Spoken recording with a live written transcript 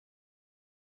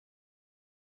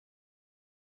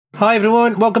Hi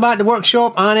everyone, welcome back to the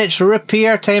workshop, and it's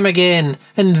repair time again.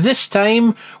 And this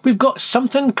time we've got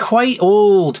something quite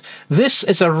old. This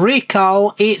is a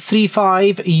Racal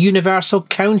 835 universal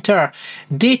counter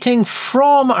dating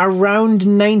from around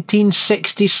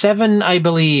 1967, I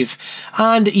believe.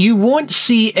 And you won't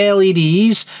see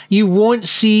LEDs, you won't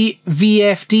see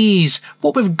VFDs.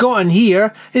 What we've got in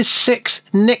here is 6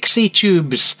 Nixie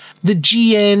tubes, the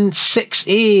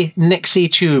GN6A Nixie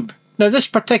tube. Now this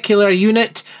particular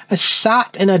unit has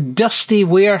sat in a dusty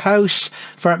warehouse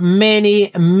for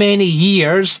many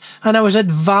years, and I was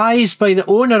advised by the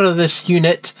owner of this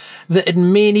unit that it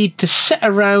may need to sit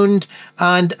around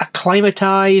and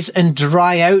acclimatise and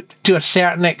dry out to a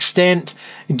certain extent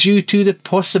due to the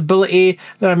possibility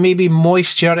there may be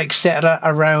moisture etc.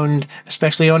 around,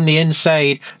 especially on the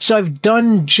inside. So I've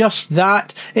done just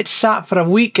that. It sat for a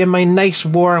week in my nice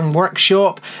warm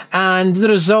workshop, and the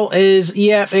result is,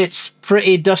 yep, it's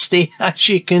pretty dusty as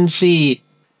you can see.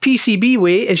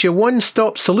 PCBWay is your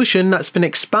one-stop solution that's been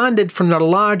expanded from their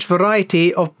large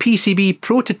variety of PCB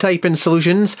prototyping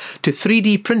solutions to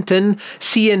 3D printing,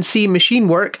 CNC machine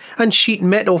work and sheet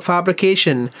metal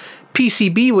fabrication.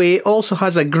 PCBWay also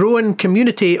has a growing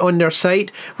community on their site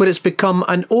where it's become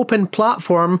an open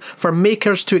platform for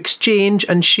makers to exchange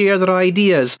and share their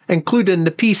ideas, including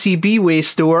the PCBWay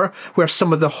store where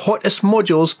some of the hottest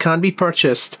modules can be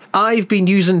purchased. I've been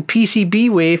using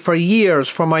PCBWay for years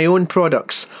for my own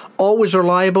products. Always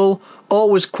reliable,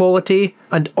 always quality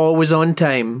and always on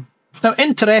time. Now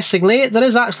interestingly, there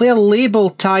is actually a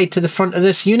label tied to the front of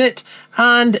this unit,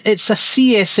 and it's a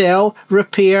CSL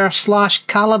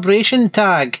repair/calibration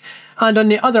tag. And on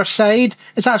the other side,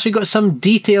 it's actually got some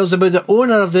details about the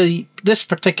owner of this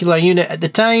particular unit at the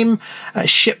time.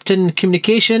 Shipton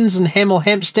Communications in Hemel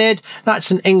Hempstead,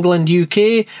 that's in England,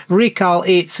 UK. Racal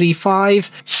 835.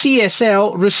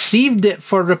 CSL received it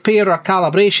for repair or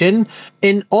calibration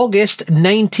in August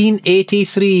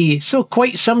 1983, so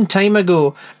quite some time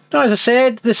ago. Now, as I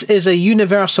said, this is a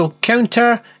universal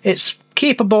counter. It's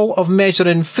capable of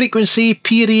measuring frequency,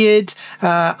 period,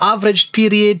 average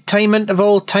period, time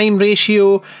interval, time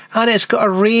ratio, and it's got a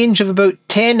range of about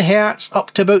 10 Hz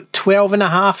up to about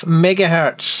 12.5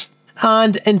 MHz.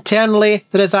 And internally,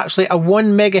 there is actually a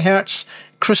 1 MHz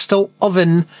crystal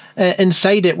oven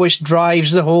inside it, which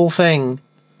drives the whole thing.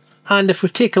 And if we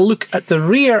take a look at the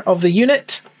rear of the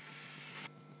unit,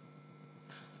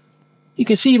 you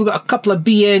can see we've got a couple of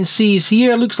BNCs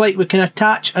here. Looks like we can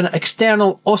attach an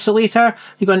external oscillator.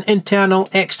 You've got an internal,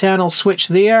 external switch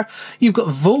there. You've got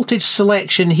voltage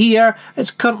selection here. It's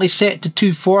currently set to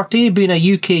 240, being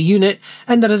a UK unit.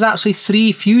 And there is actually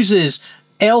 3 fuses.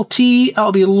 LT,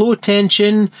 that'll be low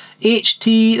tension.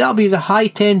 HT, that'll be the high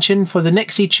tension for the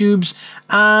Nixie tubes.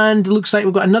 And looks like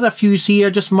we've got another fuse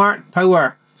here, just marked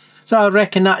power. So I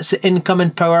reckon that's the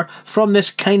incoming power from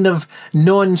this kind of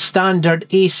non-standard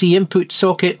AC input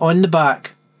socket on the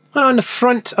back. And on the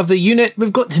front of the unit,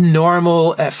 we've got the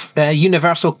normal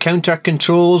universal counter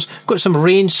controls. We've got some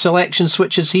range selection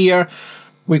switches here.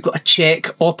 We've got a check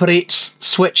operates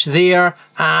switch there,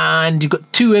 and you've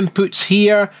got 2 inputs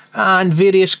here and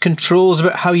various controls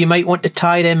about how you might want to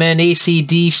tie them in. AC,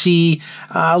 DC,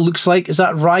 looks like, is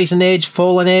that rising edge,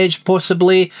 falling edge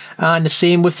possibly, and the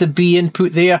same with the B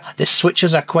input there. The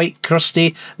switches are quite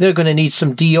crusty. They're going to need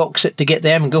some deoxit to get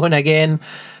them going again.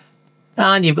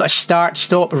 And you've got a start,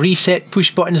 stop, reset push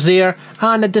buttons there,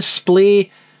 and a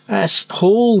display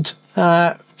hold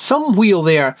thumb wheel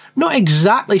there. Not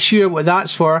exactly sure what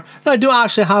that's for. Now, I don't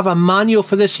actually have a manual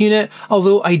for this unit,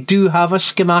 although I do have a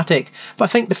schematic. But I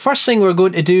think the first thing we're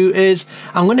going to do is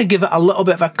I'm going to give it a little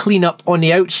bit of a clean up on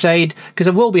the outside, because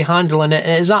I will be handling it.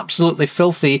 It is absolutely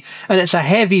filthy, and it's a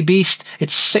heavy beast.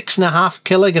 It's 6.5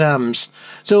 kilograms.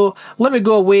 So let me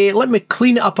go away, let me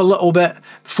clean it up a little bit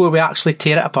before we actually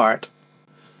tear it apart.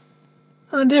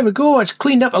 And there we go, it's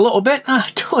cleaned up a little bit.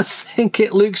 I don't think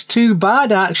it looks too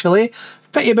bad actually.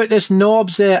 Pity about this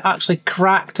knob's actually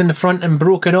cracked in the front and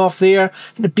broken off there.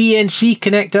 The BNC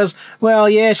connectors, well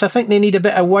yes, I think they need a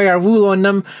bit of wire wool on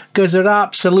them because they're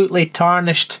absolutely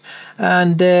tarnished.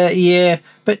 And yeah,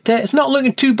 but it's not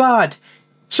looking too bad.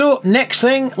 So next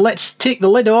thing, let's take the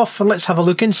lid off and let's have a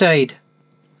look inside.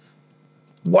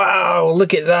 Wow,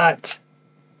 look at that.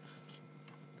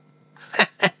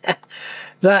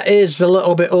 That is a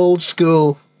little bit old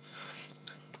school.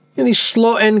 And these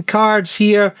slot-in cards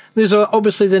here. These are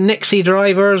obviously the Nixie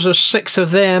drivers. There's 6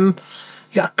 of them.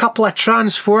 You got a couple of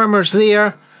transformers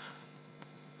there.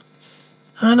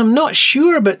 And I'm not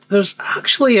sure, but there's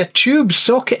actually a tube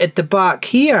socket at the back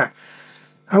here.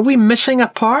 Are we missing a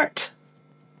part?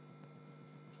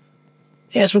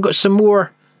 Yes, we've got some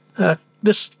more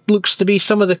this looks to be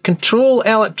some of the control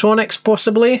electronics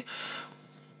possibly.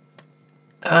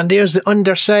 And there's the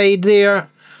underside there.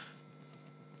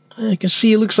 You can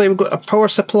see it looks like we've got a power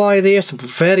supply there, some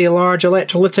very large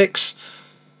electrolytics.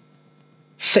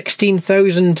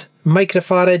 16,000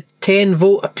 microfarad, 10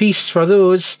 volt a piece for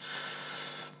those.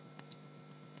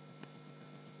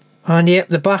 And yep,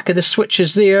 the back of the switch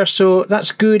is there, so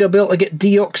that's good. I'll be able to get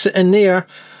deoxit in there.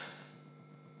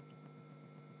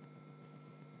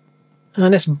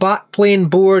 And this backplane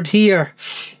board here.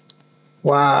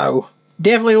 Wow.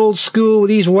 Definitely old school with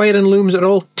these wiring looms that are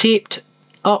all taped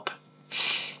up.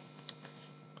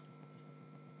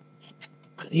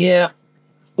 Yeah.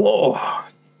 Whoa.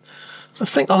 I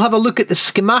think I'll have a look at the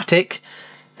schematic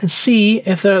and see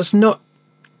if there's not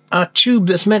a tube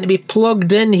that's meant to be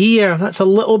plugged in here. That's a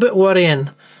little bit worrying.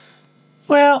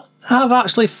 Well, I've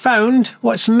actually found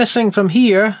what's missing from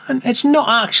here, and it's not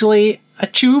actually a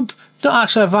tube, not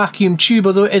actually a vacuum tube,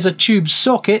 although it is a tube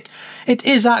socket. It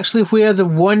is actually where the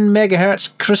 1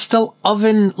 megahertz crystal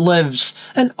oven lives,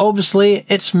 and obviously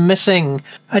it's missing.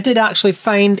 I did actually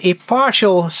find a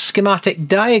partial schematic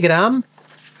diagram,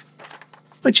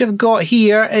 which I've got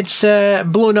here. It's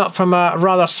blown up from a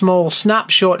rather small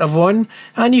snapshot of one,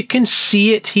 and you can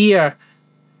see it here.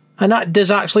 And that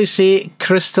does actually say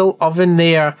crystal oven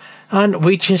there, and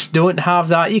we just don't have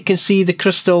that. You can see the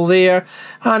crystal there,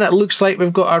 and it looks like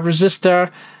we've got a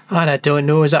resistor, and I don't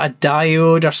know, is that a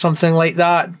diode or something like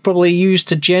that? Probably used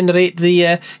to generate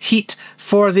the heat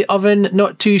for the oven,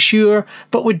 not too sure,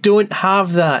 but we don't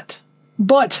have that.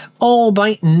 But all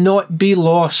might not be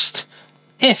lost.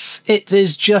 If it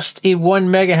is just a 1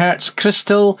 megahertz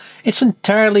crystal, it's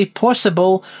entirely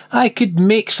possible I could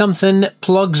make something that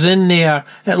plugs in there,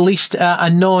 at least a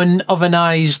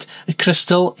non-ovenized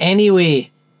crystal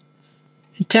anyway.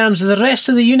 In terms of the rest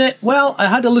of the unit, well, I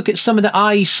had a look at some of the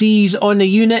ICs on the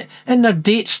unit, and they're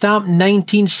date stamped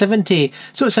 1970,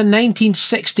 so it's a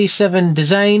 1967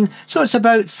 design, so it's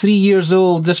about 3 years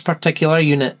old, this particular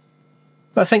unit.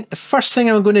 But I think the first thing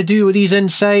I'm going to do with these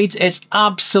insides is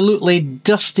absolutely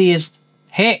dusty as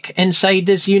heck inside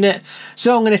this unit.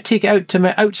 So I'm going to take it out to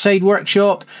my outside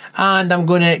workshop, and I'm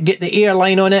going to get the air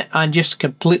line on it and just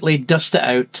completely dust it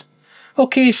out.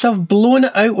 Okay, so I've blown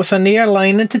it out with an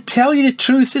airline, and to tell you the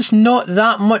truth, it's not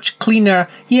that much cleaner.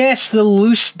 Yes, the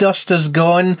loose dust is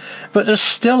gone, but there's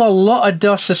still a lot of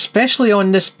dust, especially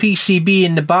on this PCB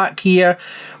in the back here,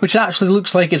 which actually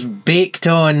looks like it's baked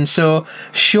on. So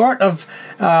short of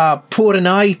pouring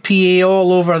IPA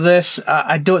all over this,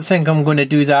 I don't think I'm going to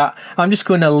do that. I'm just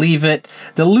going to leave it.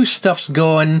 The loose stuff's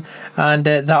gone, and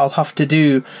that'll have to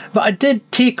do. But I did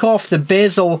take off the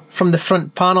bezel from the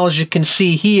front panel, as you can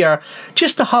see here,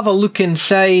 just to have a look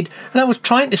inside, and I was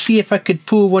trying to see if I could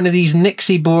pull one of these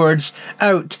Nixie boards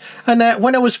out. And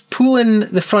when I was pulling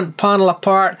the front panel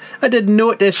apart, I did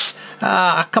notice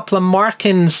a couple of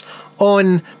markings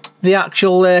on the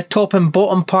actual top and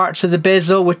bottom parts of the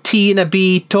bezel with T and a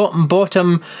B, top and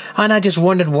bottom, and I just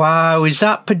wondered, wow, is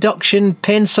that production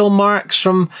pencil marks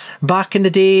from back in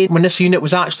the day when this unit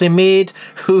was actually made?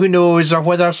 Who knows, or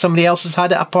whether somebody else has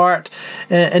had it apart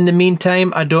in the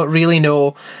meantime, I don't really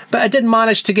know. But I did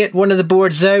manage to get one of the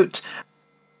boards out.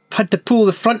 Had to pull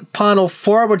the front panel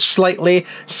forward slightly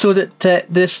so that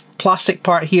this plastic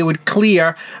part here would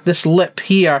clear this lip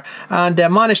here, and I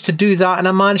managed to do that, and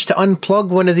I managed to unplug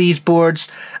one of these boards,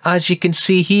 as you can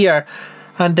see here.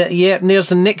 And yeah, there's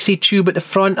the Nixie tube at the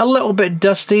front, a little bit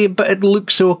dusty, but it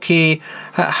looks okay.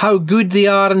 How good they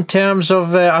are in terms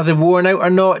of are they worn out or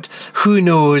not, who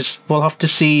knows, we'll have to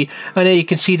see. And there you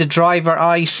can see the driver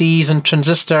ICs and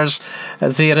transistors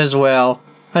there as well.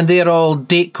 And they're all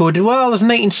date coded. Well, there's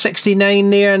 1969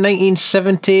 there,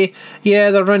 1970.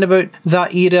 Yeah, they're around about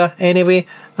that era anyway.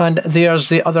 And there's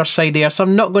the other side there. So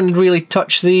I'm not going to really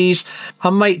touch these. I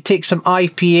might take some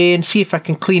IPA and see if I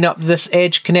can clean up this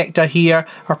edge connector here,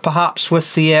 or perhaps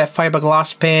with the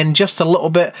fiberglass pen just a little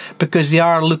bit, because they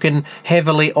are looking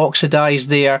heavily oxidized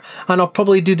there. And I'll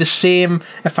probably do the same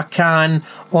if I can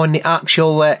on the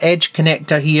actual edge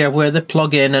connector here where they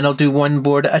plug in, and I'll do one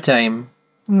board at a time.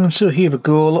 So here we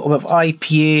go, a little bit of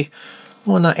IPA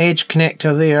on that edge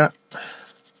connector there.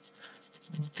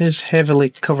 It is heavily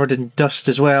covered in dust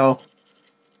as well.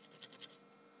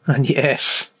 And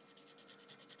yes.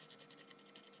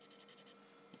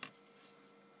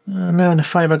 Now on the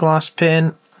fiberglass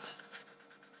pen.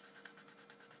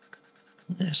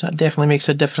 Yes, that definitely makes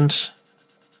a difference.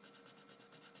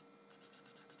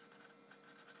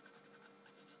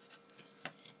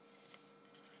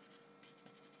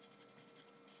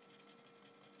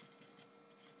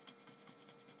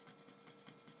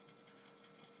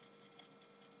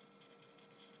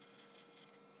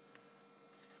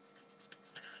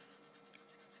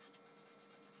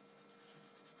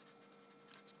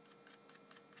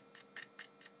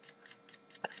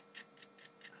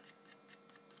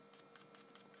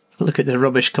 Look at the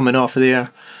rubbish coming off of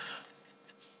there.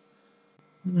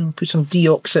 I'll put some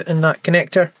deoxit in that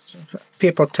connector.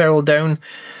 Paper towel down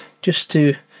just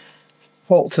to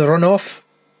halt the runoff.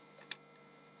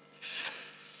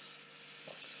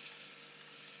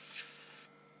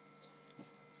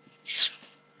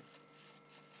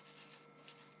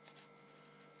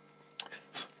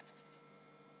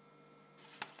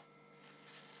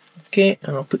 Okay,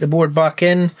 and I'll put the board back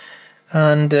in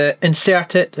and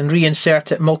insert it and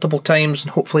reinsert it multiple times,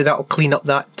 and hopefully that will clean up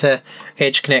that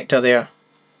edge connector there.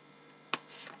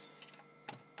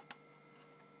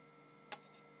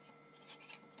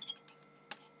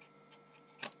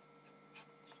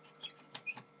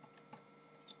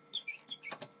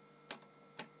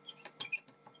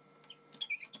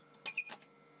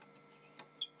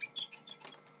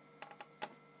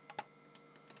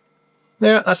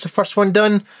 There, that's the first one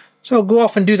done. So I'll go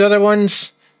off and do the other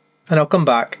ones, and I'll come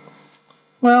back.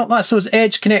 Well, that's those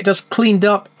edge connectors cleaned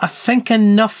up. I think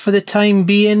enough for the time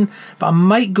being, but I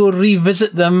might go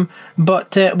revisit them,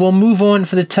 but we'll move on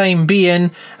for the time being.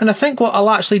 And I think what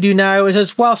I'll actually do now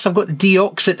is whilst I've got the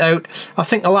deoxit out, I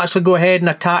think I'll actually go ahead and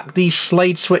attack these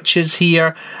slide switches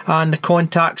here and the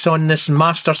contacts on this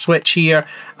master switch here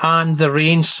and the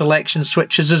range selection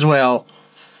switches as well.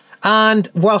 And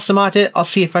whilst I'm at it, I'll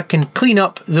see if I can clean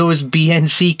up those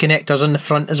BNC connectors on the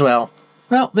front as well.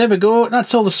 Well, there we go.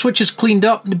 That's all the switches cleaned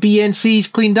up, the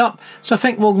BNCs cleaned up. So I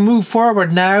think we'll move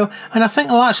forward now, and I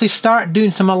think I'll actually start doing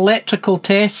some electrical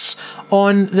tests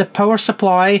on the power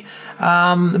supply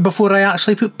before I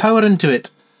actually put power into it.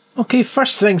 Okay,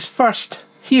 first things first,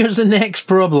 here's the next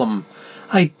problem.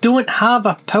 I don't have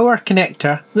a power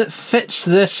connector that fits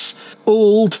this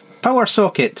old power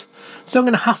socket. So I'm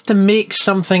going to have to make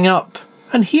something up.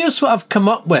 And here's what I've come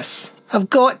up with. I've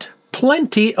got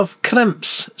plenty of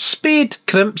crimps, spade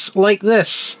crimps like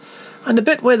this. And the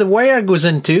bit where the wire goes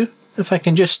into, if I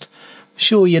can just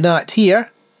show you that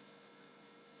here,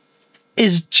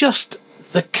 is just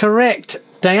the correct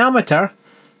diameter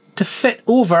to fit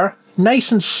over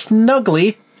nice and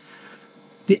snugly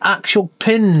the actual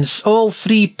pins, all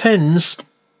 3 pins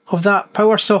of that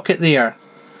power socket there.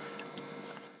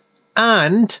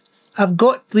 And I've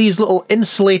got these little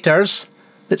insulators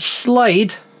that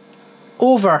slide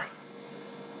over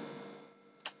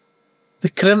the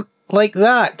crimp like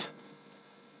that.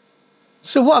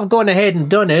 So what I've gone ahead and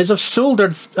done is I've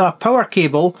soldered a power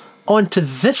cable onto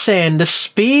this end, the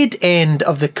spade end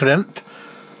of the crimp,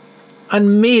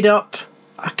 and made up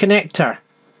a connector.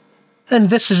 And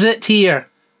this is it here.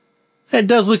 It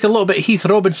does look a little bit Heath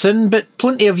Robinson, but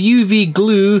plenty of UV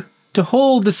glue to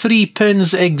hold the 3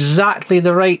 pins exactly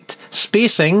the right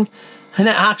spacing, and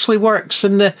it actually works.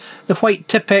 And the white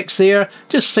Tipex there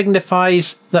just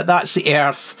signifies that that's the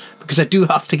earth, because I do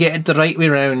have to get it the right way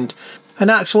round.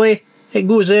 And actually it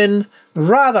goes in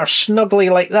rather snugly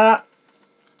like that,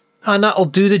 and that'll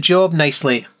do the job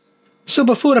nicely. So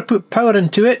before I put power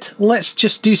into it, let's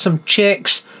just do some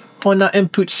checks on that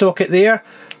input socket there.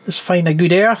 Let's find a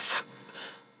good earth,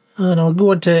 and I'll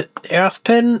go into the earth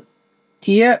pin.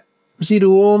 Yep, 0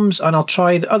 ohms, and I'll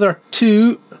try the other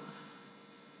 2.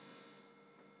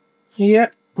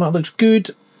 Yep, that looks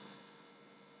good.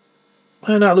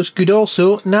 And that looks good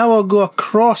also. Now I'll go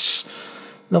across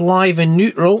the live and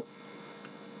neutral,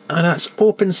 and that's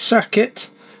open circuit,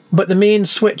 but the main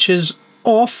switch is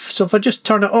off. So if I just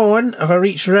turn it on, if I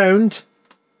reach round,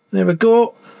 there we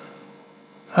go.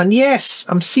 And yes,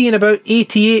 I'm seeing about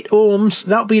 88 ohms.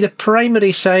 That'll be the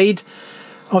primary side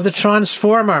of the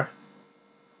transformer.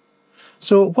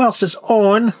 So whilst it's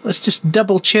on, let's just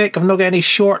double check I've not got any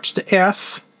shorts to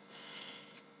earth.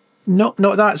 Nope,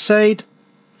 not that side.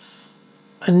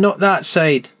 And not that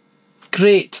side.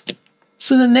 Great.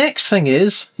 So the next thing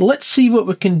is, let's see what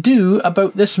we can do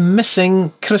about this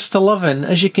missing crystal oven.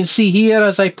 As you can see here,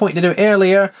 as I pointed out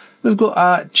earlier, we've got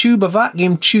a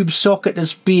vacuum tube socket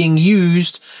that's being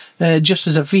used just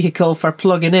as a vehicle for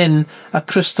plugging in a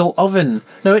crystal oven.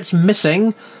 Now it's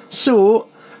missing, so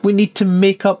we need to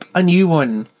make up a new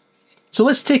one. So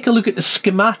let's take a look at the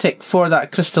schematic for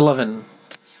that crystal oven.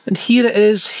 And here it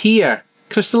is here.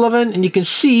 Crystal oven, and you can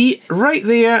see right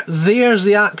there, there's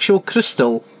the actual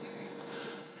crystal.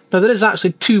 Now there is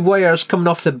actually 2 wires coming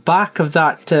off the back of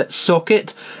that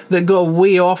socket that go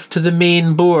way off to the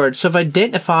main board. So I've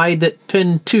identified that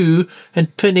pin 2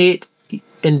 and pin 8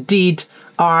 indeed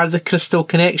are the crystal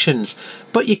connections.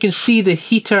 But you can see the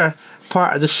heater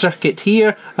part of the circuit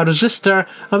here, a resistor.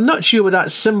 I'm not sure what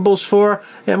that symbol's for.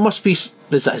 It must be, is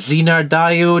that a Zener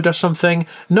diode or something?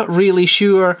 Not really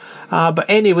sure. But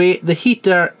anyway, the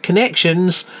heater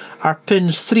connections are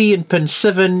pins 3 and pin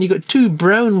 7. You've got 2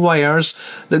 brown wires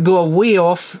that go way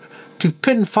off to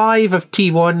pin 5 of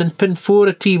T1 and pin 4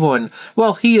 of T1.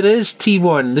 Well, here is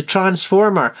T1, the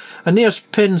transformer, and there's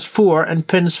pins 4 and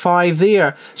pins 5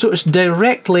 there. So it's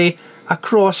directly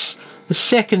across the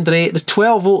secondary, the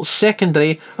 12 volt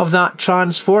secondary of that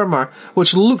transformer,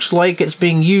 which looks like it's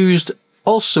being used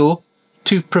also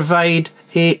to provide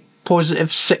a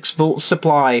positive 6 volt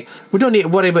supply. We don't need to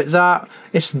worry about that.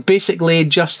 It's basically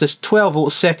just this 12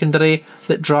 volt secondary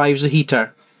that drives the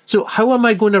heater. So how am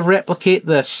I going to replicate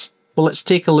this? Well, let's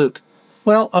take a look.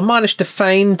 Well, I managed to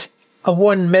find a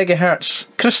 1 megahertz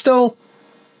crystal,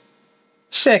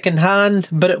 second hand,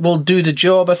 but it will do the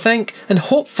job, I think, and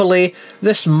hopefully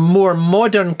this more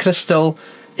modern crystal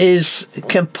is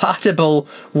compatible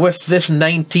with this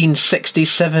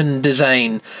 1967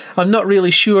 design. I'm not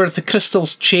really sure if the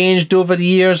crystals changed over the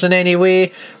years in any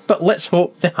way, but let's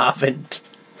hope they haven't.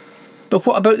 But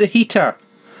what about the heater?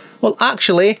 Well,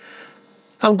 actually,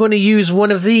 I'm going to use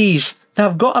one of these. Now,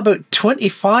 I've got about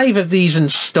 25 of these in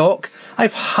stock.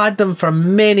 I've had them for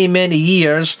many, many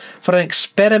years for an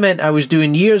experiment I was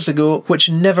doing years ago, which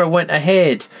never went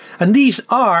ahead. And these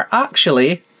are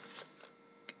actually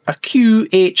a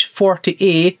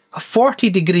QH40A, a 40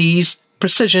 degrees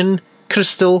precision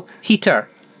crystal heater.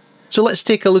 So let's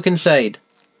take a look inside.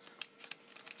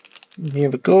 Here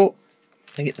we go.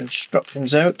 I get the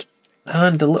instructions out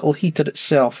and the little heater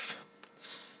itself.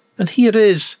 And here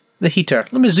is the heater.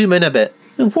 Let me zoom in a bit.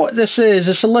 And what this is,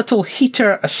 it's a little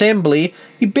heater assembly.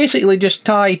 You basically just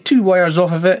tie 2 wires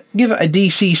off of it, give it a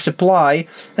DC supply,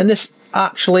 and this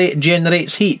actually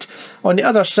generates heat. On the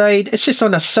other side, it's just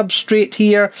on a substrate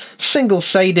here,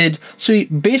 single-sided. So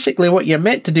basically what you're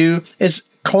meant to do is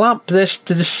clamp this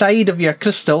to the side of your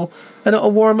crystal and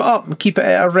it'll warm it up and keep it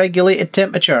at a regulated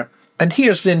temperature. And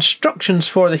here's the instructions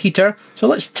for the heater. So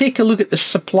let's take a look at the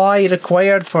supply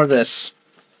required for this.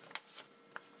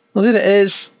 Well, there it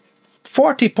is.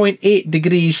 40.8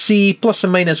 degrees C plus or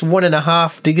minus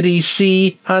 1.5 degrees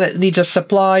C, and it needs a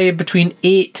supply between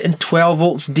 8 and 12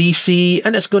 volts DC,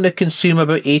 and it's going to consume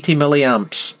about 80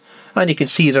 milliamps. And you can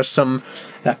see there's some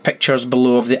pictures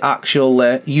below of the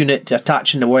actual unit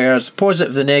attaching the wires, the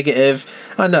positive, the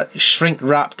negative, and a shrink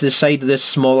wrap to the side of this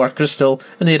smaller crystal,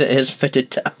 and there it is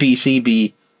fitted to a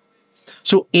PCB.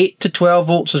 So 8 to 12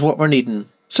 volts is what we're needing.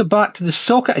 So back to the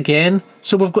socket again.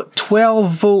 So we've got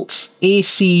 12 volts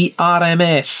AC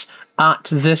RMS at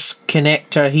this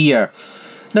connector here.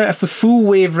 Now if we full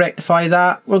wave rectify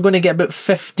that, we're going to get about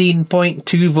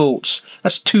 15.2 volts.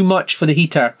 That's too much for the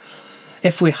heater.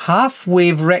 If we half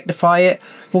wave rectify it,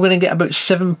 we're going to get about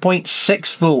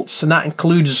 7.6 volts, and that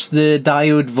includes the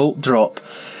diode volt drop.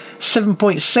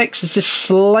 7.6 is just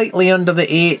slightly under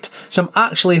the 8, so I'm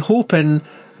actually hoping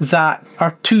that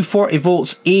our 240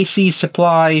 volts AC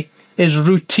supply is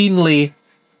routinely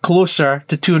closer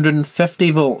to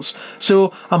 250 volts.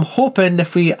 So I'm hoping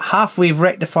if we half wave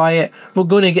rectify it, we're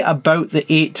going to get about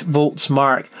the 8 volts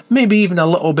mark, maybe even a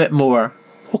little bit more.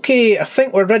 Okay, I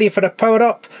think we're ready for the power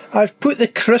up. I've put the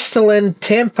crystal in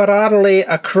temporarily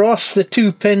across the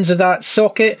 2 pins of that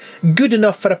socket. Good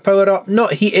enough for a power up,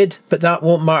 not heated, but that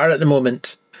won't matter at the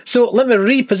moment. So let me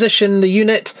reposition the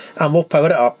unit and we'll power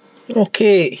it up.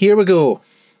 Okay, here we go.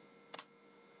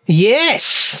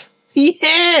 Yes!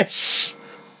 Yes!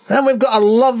 And we've got a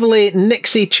lovely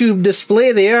Nixie tube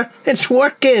display there. It's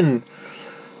working!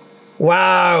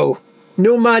 Wow!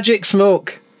 No magic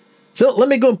smoke. So let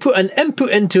me go and put an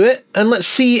input into it and let's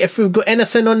see if we've got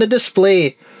anything on the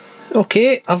display.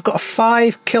 Okay, I've got a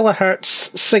 5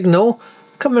 kilohertz signal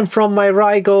coming from my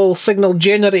Racal signal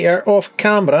generator off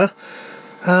camera.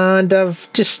 And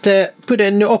I've just put it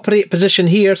in the operate position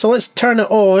here, so let's turn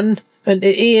it on and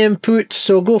A input,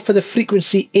 so go for the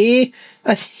frequency A,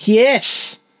 and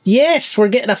yes, we're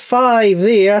getting a 5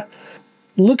 there.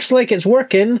 Looks like it's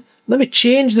working. Let me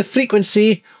change the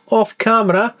frequency off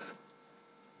camera.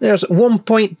 There's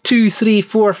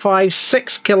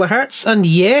 1.23456 kilohertz, and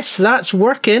yes, that's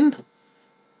working.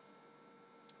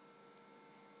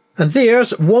 And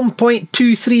there's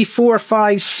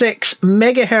 1.23456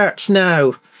 megahertz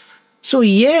now. So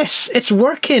yes, it's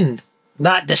working.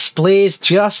 That display's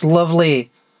just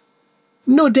lovely.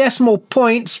 No decimal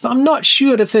points, but I'm not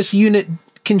sure if this unit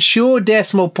can show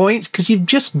decimal points because you've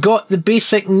just got the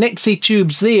basic Nixie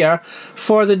tubes there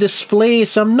for the display,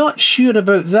 so I'm not sure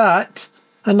about that.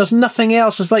 And there's nothing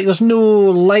else. It's like there's no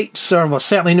lights, or well,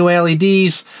 certainly no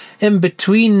LEDs in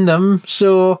between them,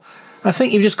 so I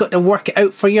think you've just got to work it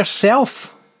out for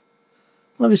yourself.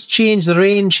 Let us change the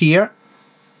range here.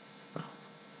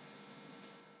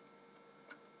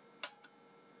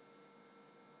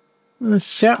 It's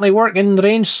certainly working. The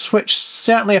range switch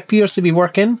certainly appears to be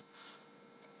working.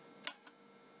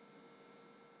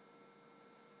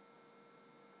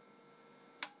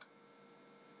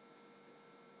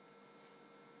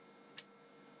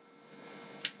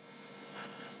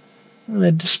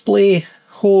 The display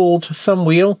hold thumb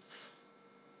wheel.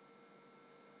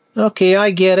 Okay,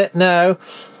 I get it now.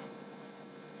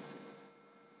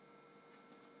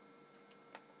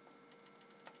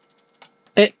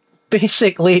 It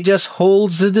basically just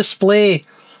holds the display.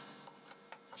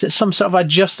 Is it some sort of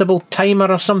adjustable timer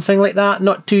or something like that?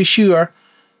 Not too sure.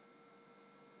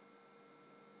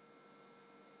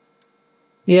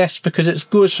 Yes, because it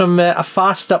goes from a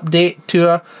fast update to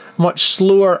a much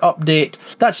slower update.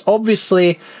 That's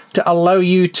obviously to allow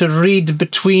you to read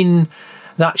between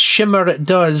that shimmer it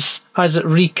does as it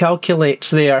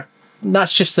recalculates there.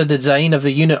 That's just the design of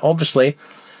the unit, obviously.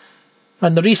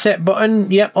 And the reset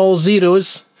button, yep, all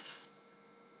zeros.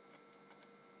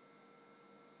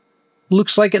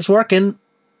 Looks like it's working.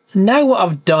 Now what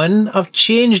I've done, I've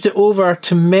changed it over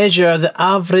to measure the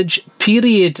average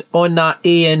period on that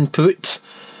A input,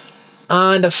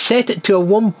 and I've set it to a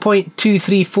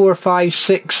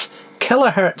 1.23456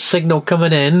 kilohertz signal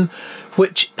coming in,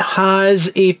 which has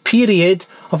a period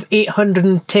of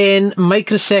 810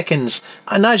 microseconds.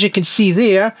 And as you can see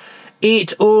there,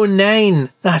 809.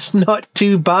 That's not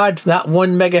too bad, that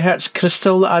 1 megahertz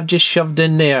crystal that I've just shoved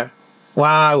in there.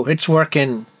 Wow, it's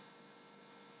working.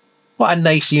 What a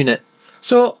nice unit.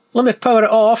 So let me power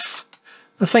it off.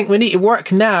 I think we need to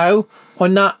work now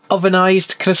on that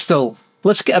ovenized crystal.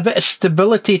 Let's get a bit of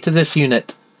stability to this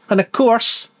unit. And of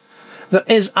course, there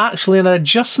is actually an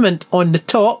adjustment on the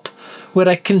top where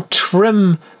I can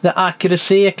trim the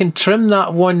accuracy. I can trim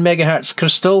that 1 megahertz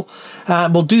crystal.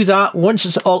 We'll do that once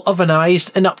it's all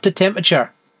ovenized and up to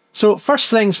temperature. So first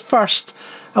things first,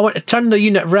 I want to turn the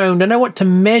unit round and I want to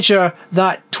measure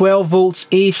that 12 volts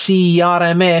AC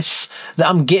RMS that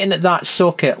I'm getting at that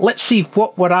socket. Let's see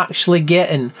what we're actually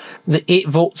getting, the 8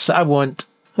 volts that I want.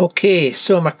 Okay,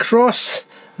 so I'm across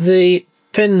the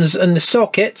pins in the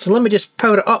socket, so let me just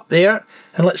power it up there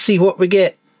and let's see what we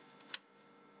get.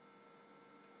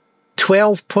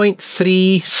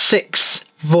 12.36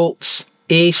 volts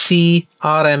AC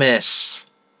RMS.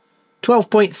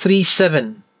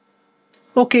 12.37.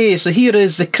 Okay, so here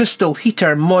is the crystal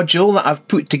heater module that I've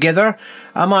put together.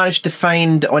 I managed to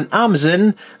find on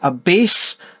Amazon a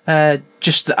base,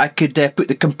 just that I could put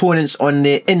the components on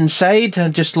the inside,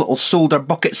 and just little solder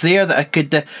buckets there that I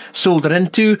could solder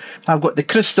into. I've got the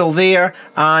crystal there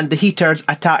and the heaters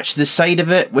attached to the side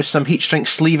of it with some heat shrink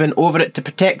sleeving over it to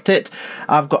protect it.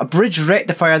 I've got a bridge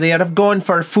rectifier there. I've gone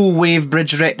for a full wave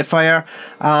bridge rectifier,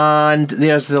 and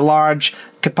there's the large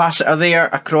capacitor there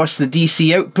across the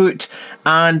DC output,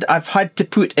 and I've had to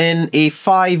put in a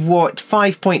 5 watt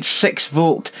 5.6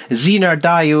 volt Zener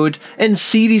diode in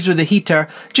series with the heater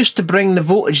just to bring the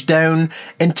voltage down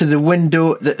into the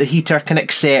window that the heater can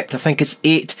accept. I think it's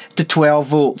 8 to 12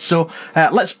 volts. So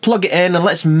let's plug it in and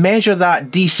let's measure that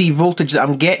DC voltage that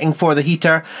I'm getting for the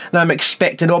heater. And I'm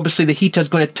expecting obviously the heater is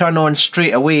going to turn on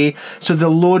straight away, so the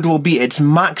load will be at its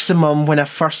maximum when I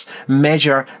first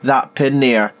measure that pin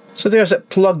there. So there's it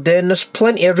plugged in. There's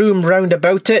plenty of room round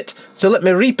about it. So let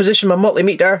me reposition my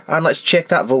multimeter and let's check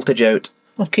that voltage out.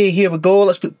 Okay, here we go.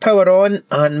 Let's put power on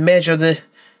and measure the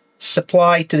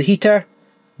supply to the heater.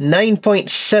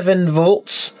 9.7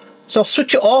 volts. So I'll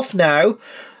switch it off now.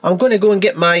 I'm going to go and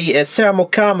get my thermal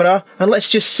camera and let's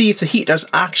just see if the heater's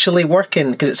actually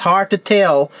working, because it's hard to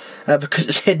tell because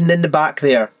it's hidden in the back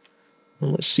there.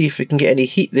 And let's see if we can get any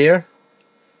heat there.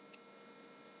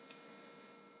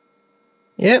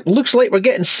 Yeah, looks like we're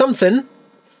getting something.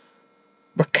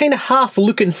 We're kind of half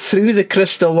looking through the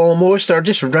crystal almost, or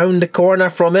just round the corner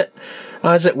from it,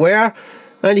 as it were.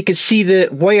 And you can see the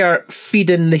wire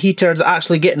feeding the heater is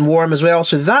actually getting warm as well.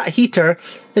 So that heater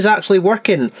is actually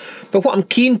working. But what I'm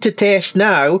keen to test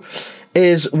now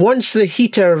is once the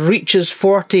heater reaches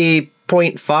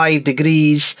 40.5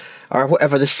 degrees, or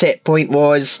whatever the set point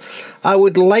was, I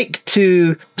would like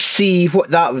to see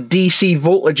what that DC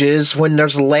voltage is when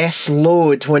there's less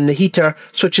load, when the heater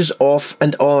switches off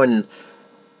and on.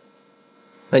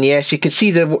 And yes, you can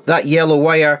see that yellow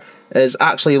wire is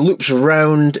actually loops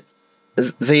round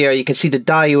there. You can see the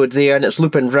diode there, and it's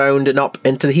looping round and up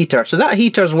into the heater. So that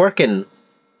heater's working.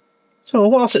 So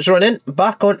whilst it's running,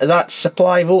 back onto that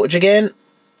supply voltage again.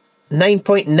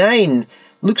 9.9.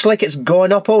 Looks like it's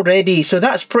gone up already, so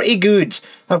that's pretty good.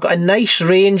 I've got a nice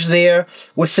range there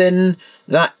within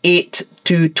that 8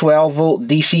 to 12 volt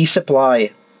DC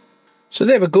supply. So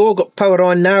there we go, got power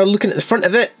on now, looking at the front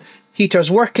of it.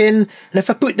 Heater's working, and if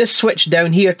I put this switch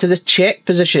down here to the check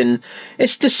position,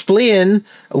 it's displaying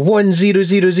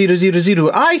 10000.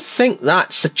 I think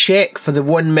that's a check for the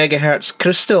 1 megahertz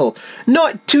crystal.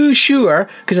 Not too sure,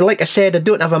 because like I said, I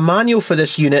don't have a manual for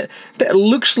this unit, but it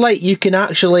looks like you can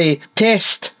actually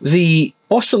test the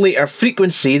oscillator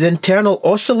frequency, the internal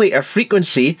oscillator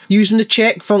frequency, using the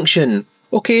check function.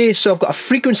 Okay, so I've got a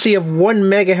frequency of 1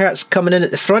 megahertz coming in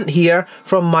at the front here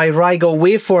from my Racal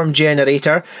waveform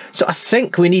generator. So I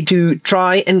think we need to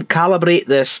try and calibrate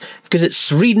this because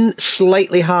it's reading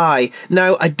slightly high.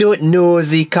 Now, I don't know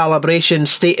the calibration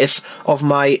status of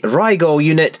my Racal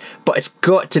unit, but it's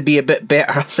got to be a bit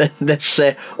better than this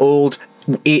old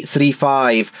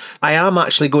 835. I am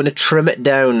actually going to trim it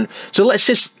down. So let's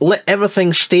just let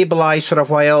everything stabilize for a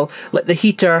while. Let the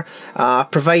heater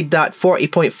provide that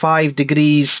 40.5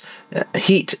 degrees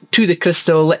heat to the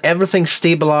crystal. Let everything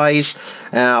stabilize.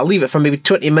 I'll leave it for maybe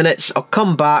 20 minutes. I'll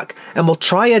come back and we'll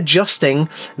try adjusting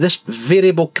this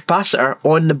variable capacitor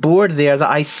on the board there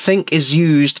that I think is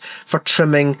used for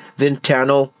trimming the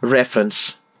internal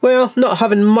reference. Well, not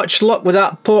having much luck with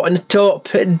that pot on the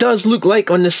top. It does look like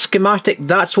on the schematic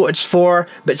that's what it's for,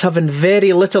 but it's having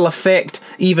very little effect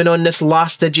even on this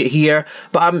last digit here.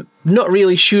 But I'm not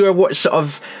really sure what sort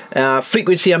of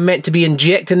frequency I'm meant to be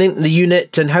injecting into the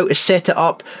unit and how to set it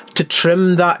up to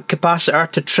trim that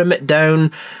capacitor, to trim it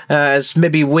down. It's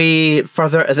maybe way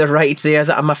further to the right there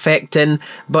that I'm affecting,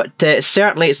 but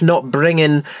certainly it's not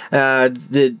bringing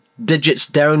the digits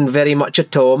down very much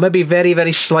at all. Maybe very,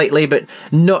 very slightly, but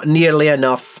not nearly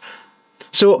enough.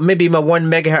 So maybe my 1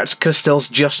 megahertz crystal's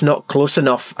just not close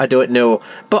enough, I don't know.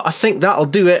 But I think that'll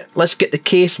do it. Let's get the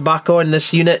case back on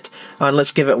this unit and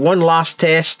let's give it one last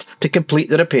test to complete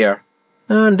the repair.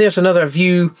 And there's another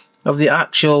view of the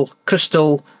actual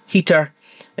crystal heater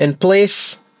in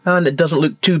place. And it doesn't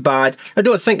look too bad. I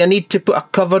don't think I need to put a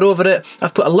cover over it.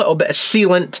 I've put a little bit of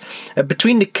sealant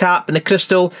between the cap and the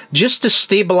crystal just to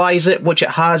stabilise it, which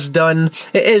it has done.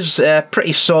 It is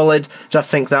pretty solid, so I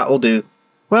think that will do.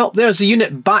 Well, there's the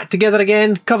unit back together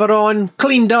again, cover on,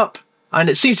 cleaned up, and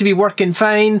it seems to be working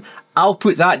fine. I'll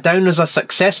put that down as a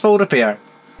successful repair.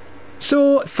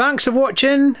 So, thanks for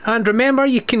watching, and remember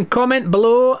you can comment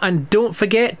below and don't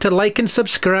forget to like and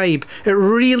subscribe. It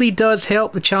really does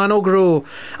help the channel grow.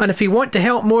 And if you want to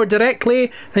help more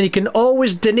directly, then you can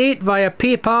always donate via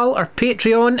PayPal or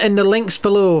Patreon in the links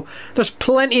below. There's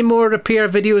plenty more repair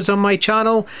videos on my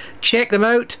channel. Check them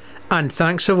out, and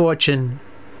thanks for watching.